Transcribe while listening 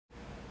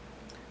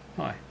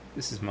Hi,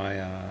 this is my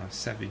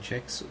Savage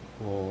X,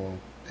 or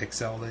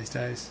XL these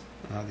days.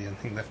 The only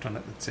thing left on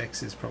it that's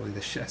X is probably the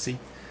chassis.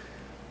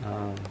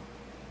 It's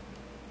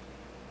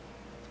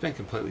been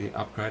completely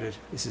upgraded.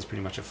 This is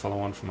pretty much a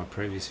follow-on from my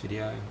previous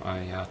video.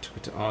 I took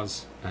it to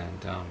Oz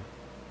and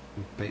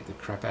beat the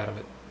crap out of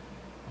it.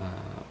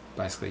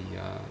 Basically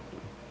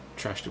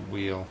trashed a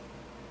wheel,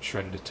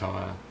 shredded a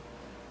tyre,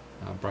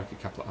 broke a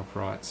couple of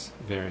uprights,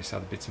 various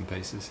other bits and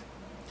pieces.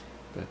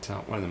 But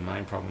one of the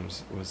main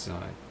problems was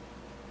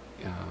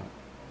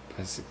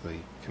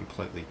basically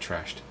completely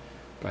trashed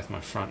both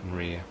my front and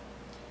rear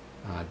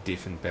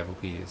diff and bevel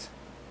gears.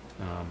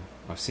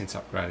 I've since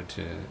upgraded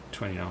to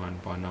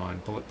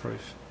 29x9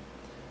 bulletproof.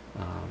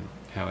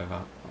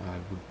 However, I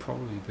would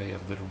probably be a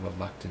little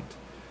reluctant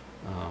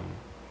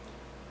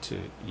to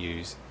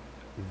use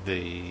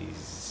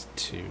these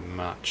too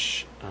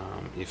much,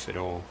 if at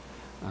all.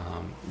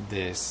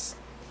 They're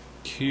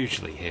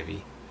hugely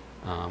heavy,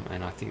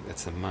 and I think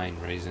that's the main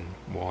reason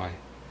why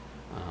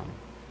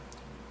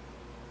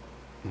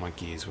my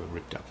gears were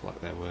ripped up like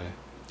they were.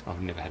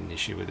 I've never had an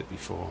issue with it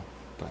before,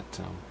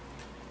 but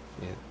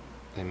yeah,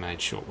 they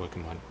made short work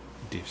of my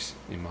diffs,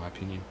 in my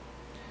opinion.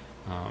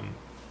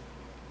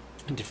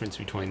 The difference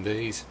between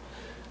these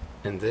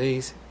and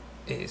these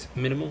is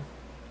minimal.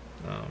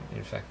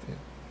 In fact, they're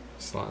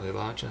slightly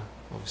larger,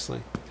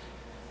 obviously.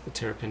 The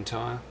Terra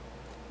tyre,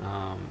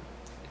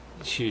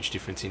 huge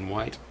difference in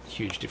weight,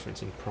 huge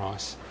difference in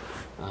price.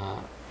 The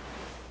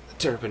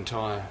Terra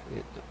tyre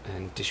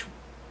and dish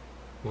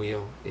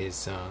wheel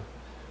is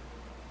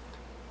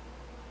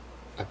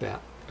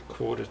about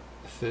a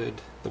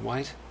third the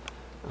weight,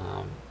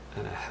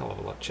 and a hell of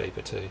a lot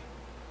cheaper too.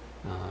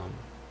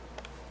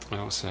 I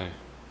also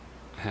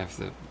have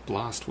the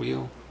blast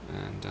wheel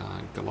and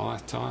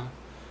Goliath tyre.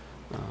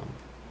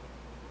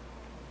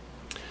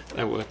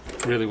 They work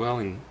really well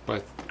in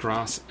both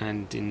grass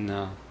and in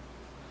on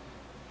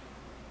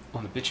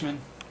the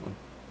bitumen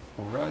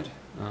or road.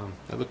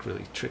 They look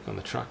really trick on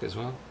the truck as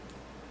well.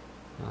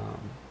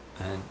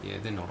 And yeah,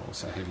 they're not all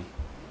so heavy.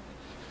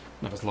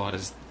 Not as light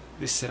as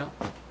this setup,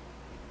 but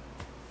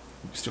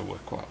still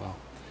work quite well.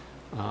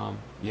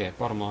 Yeah,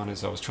 bottom line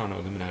is I was trying to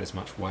eliminate as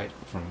much weight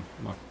from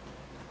my...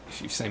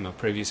 If you've seen my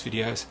previous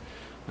videos,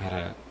 I had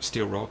a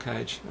steel roll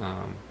cage,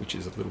 which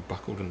is a little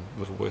buckled and a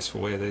little worse for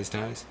wear these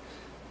days.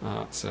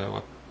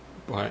 So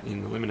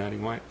in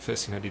eliminating weight,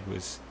 first thing I did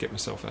was get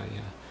myself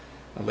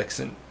a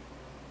Lexan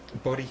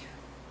body.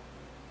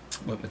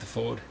 Went with the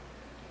Ford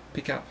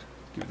pickup,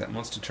 give it that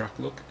monster truck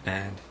look,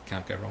 and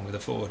can't go wrong with a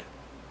Ford.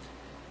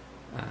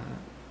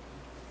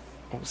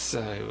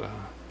 Also,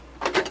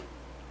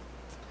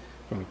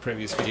 from the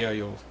previous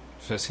video,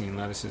 first thing you'll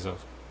notice is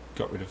I've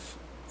got rid of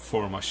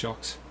 4 of my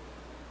shocks.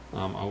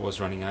 I was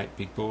running 8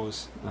 big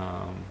bores,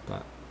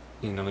 but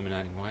in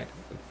eliminating weight,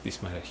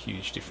 this made a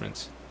huge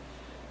difference.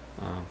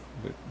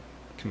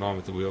 Combined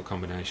with the wheel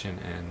combination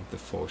and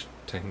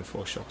taking the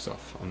 4 shocks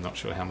off, I'm not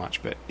sure how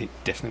much, but it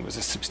definitely was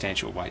a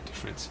substantial weight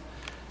difference.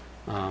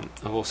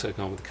 I've also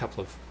gone with a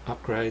couple of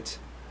upgrades,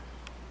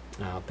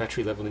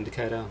 battery level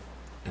indicator,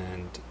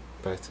 and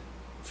both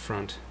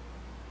front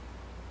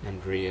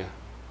and rear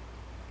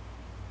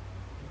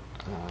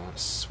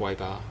sway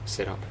bar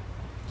setup.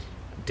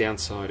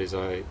 Downside is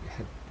I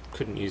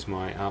couldn't use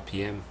my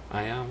RPM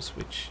A-arms,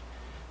 which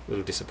is a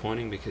little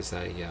disappointing because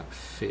they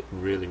fit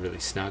really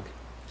snug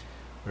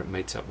where it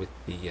meets up with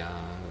the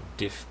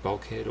diff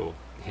bulkhead or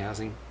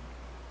housing.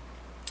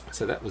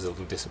 So that was a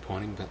little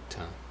disappointing, but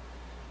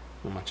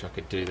not much I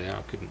could do there.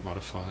 I couldn't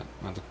modify it.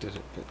 I looked at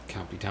it, but it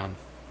can't be done.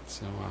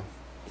 So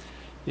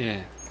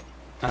yeah,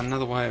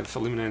 another way of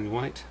eliminating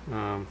weight.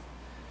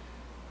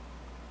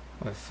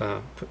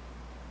 I've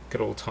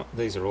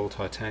these are all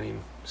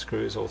titanium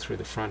screws all through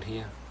the front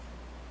here.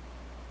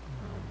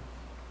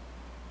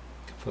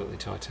 Completely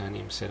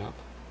titanium setup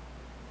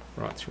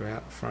right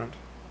throughout the front.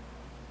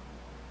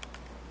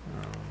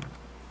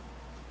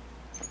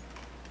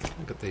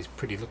 I've got these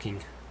pretty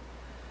looking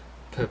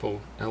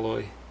purple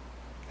alloy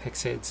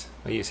hex heads.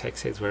 I use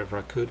hex heads wherever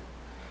I could.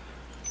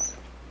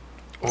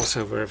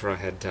 Also, wherever I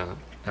had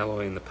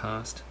alloy in the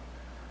past,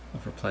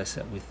 I've replaced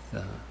that with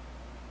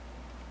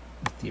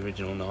the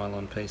original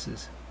nylon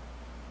pieces.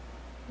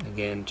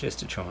 Again, just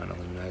to try and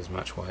eliminate as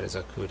much weight as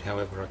I could.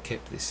 However, I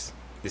kept this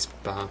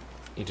bar,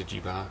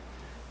 integer bar.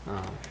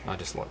 I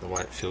just like the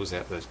way it fills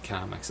out the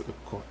car, makes it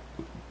look quite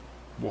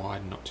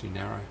wide, not too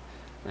narrow,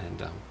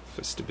 and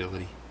for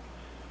stability.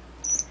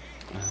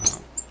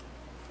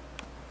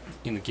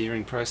 In the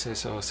gearing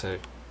process, I also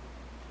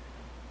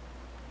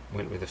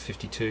went with a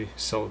 52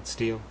 solid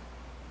steel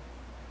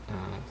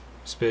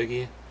spur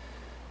gear.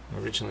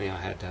 Originally I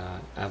had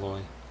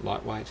alloy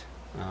lightweight,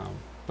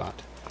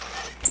 but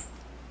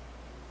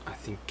I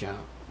think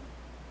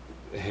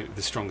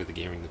the stronger the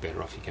gearing, the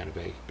better off you're going to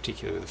be,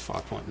 particularly with a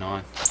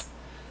 5.9.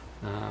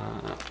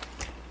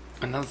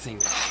 Another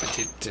thing I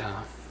did,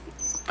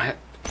 I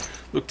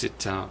looked at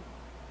the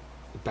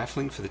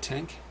baffling for the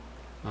tank.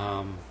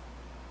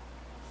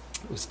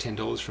 It was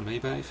 $10 from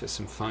eBay for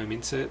some foam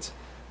inserts.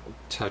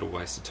 Total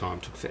waste of time,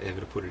 took forever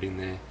to put it in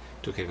there.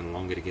 took even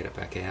longer to get it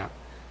back out,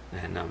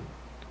 and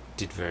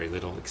did very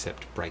little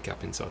except break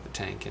up inside the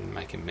tank and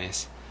make a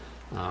mess.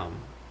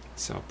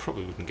 So I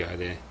probably wouldn't go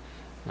there.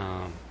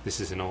 This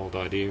is an old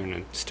idea, and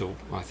it still,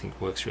 I think,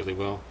 works really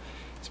well.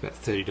 It's about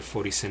 30 to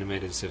 40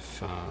 centimetres of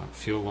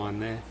fuel line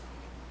there.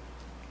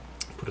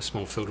 Put a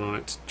small filter on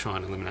it to try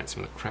and eliminate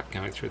some of the crap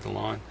going through the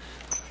line.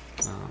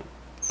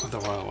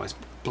 Although I always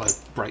blow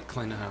brake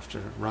cleaner after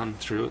a run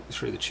through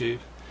the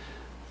tube,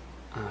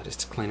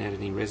 just to clean out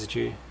any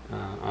residue.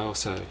 I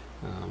also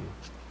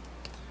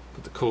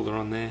put the cooler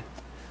on there,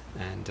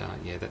 and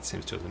yeah, that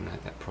seems to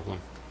eliminate that problem.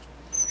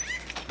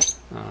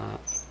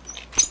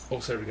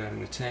 Also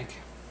regarding the tank,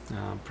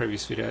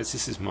 previous videos,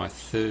 this is my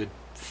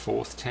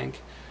fourth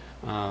tank,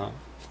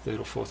 third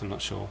or fourth, I'm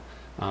not sure,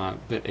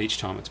 but each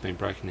time it's been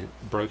broken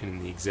in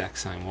the exact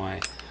same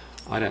way.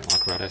 I don't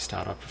like rudder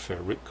start, I prefer a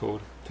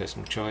ripcord,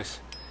 personal choice.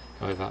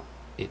 However,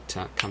 it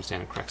comes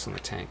down and cracks on the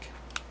tank,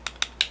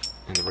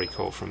 and the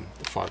recoil from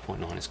the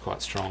 5.9 is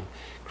quite strong.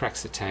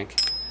 Cracks the tank,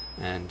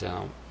 and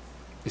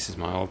this is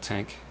my old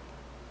tank.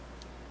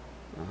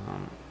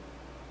 I'm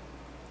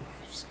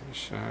just going to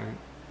show.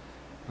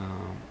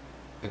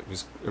 It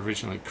was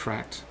originally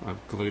cracked. I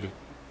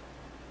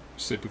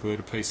super glued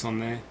a piece on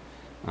there,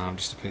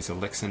 just a piece of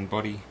Lexan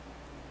body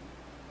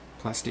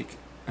plastic,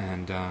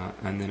 and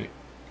then it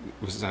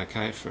was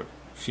okay for a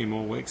few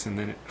more weeks, and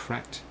then it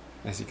cracked,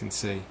 as you can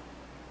see,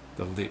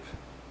 the lip,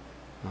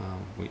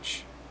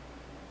 which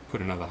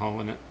put another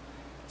hole in it.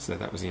 So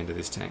that was the end of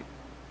this tank.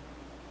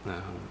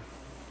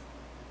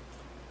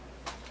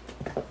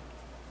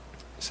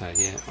 So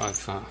yeah,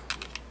 I've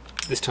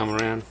this time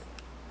around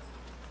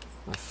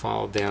I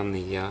filed down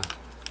the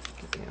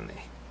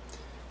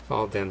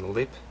filed down the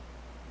lip,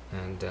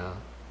 and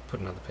put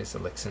another piece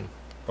of Lexan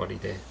body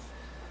there,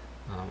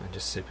 and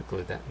just super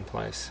glued that in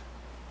place.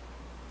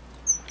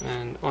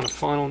 And on a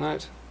final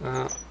note,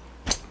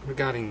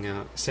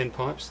 regarding send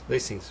pipes,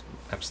 these things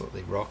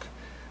absolutely rock,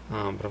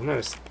 but I've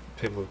noticed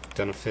people have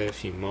done a fair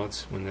few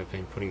mods when they've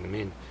been putting them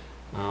in.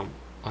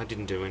 I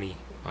didn't do any,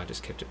 I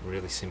just kept it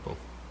really simple.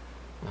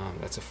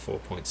 That's a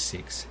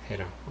 4.6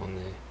 header on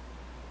there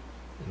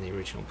in the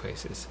original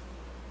pieces.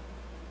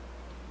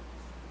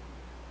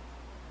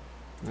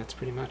 And that's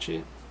pretty much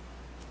it.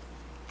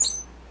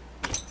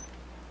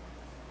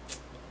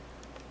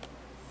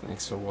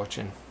 Thanks for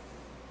watching.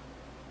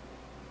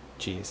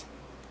 Cheers.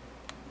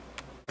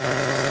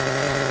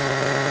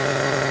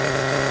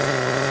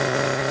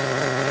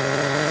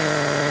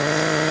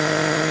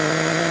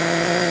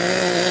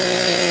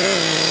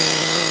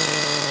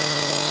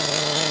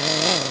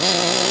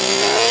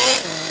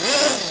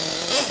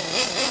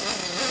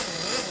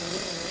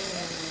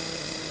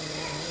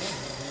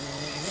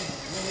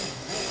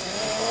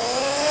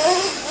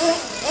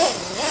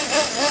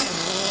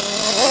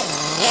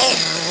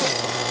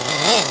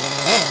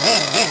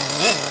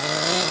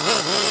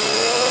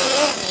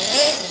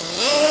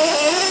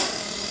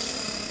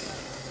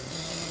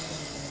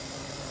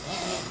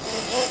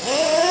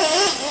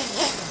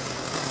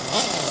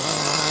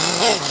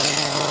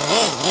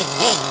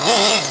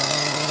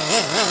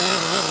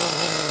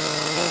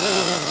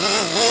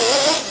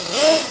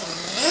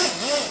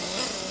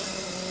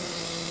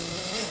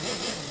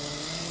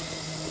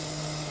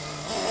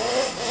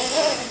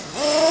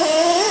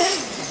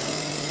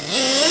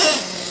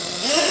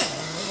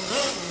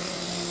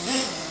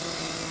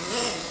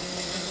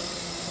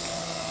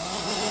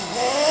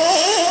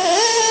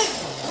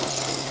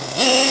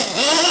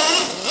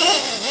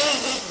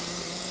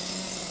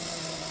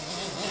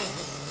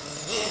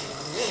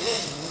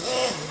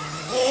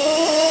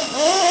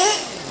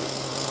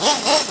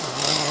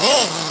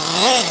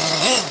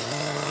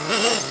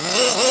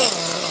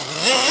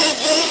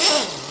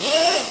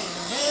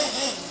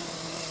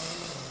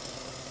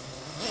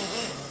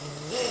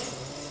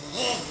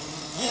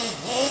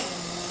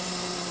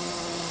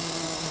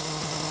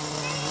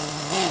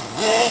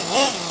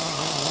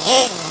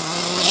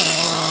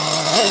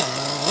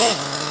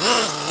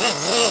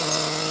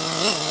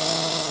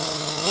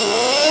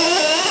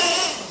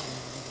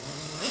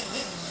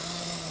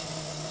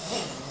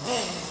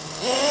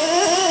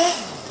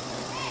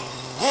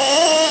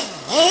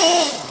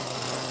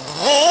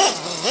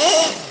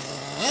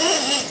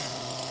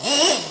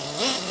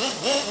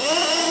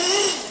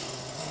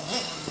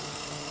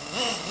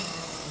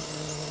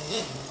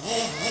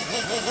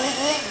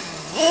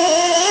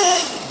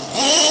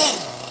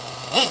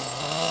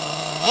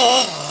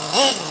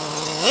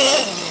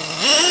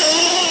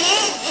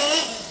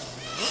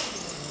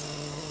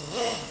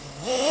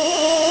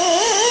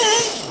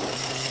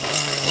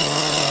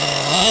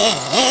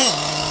 Oh,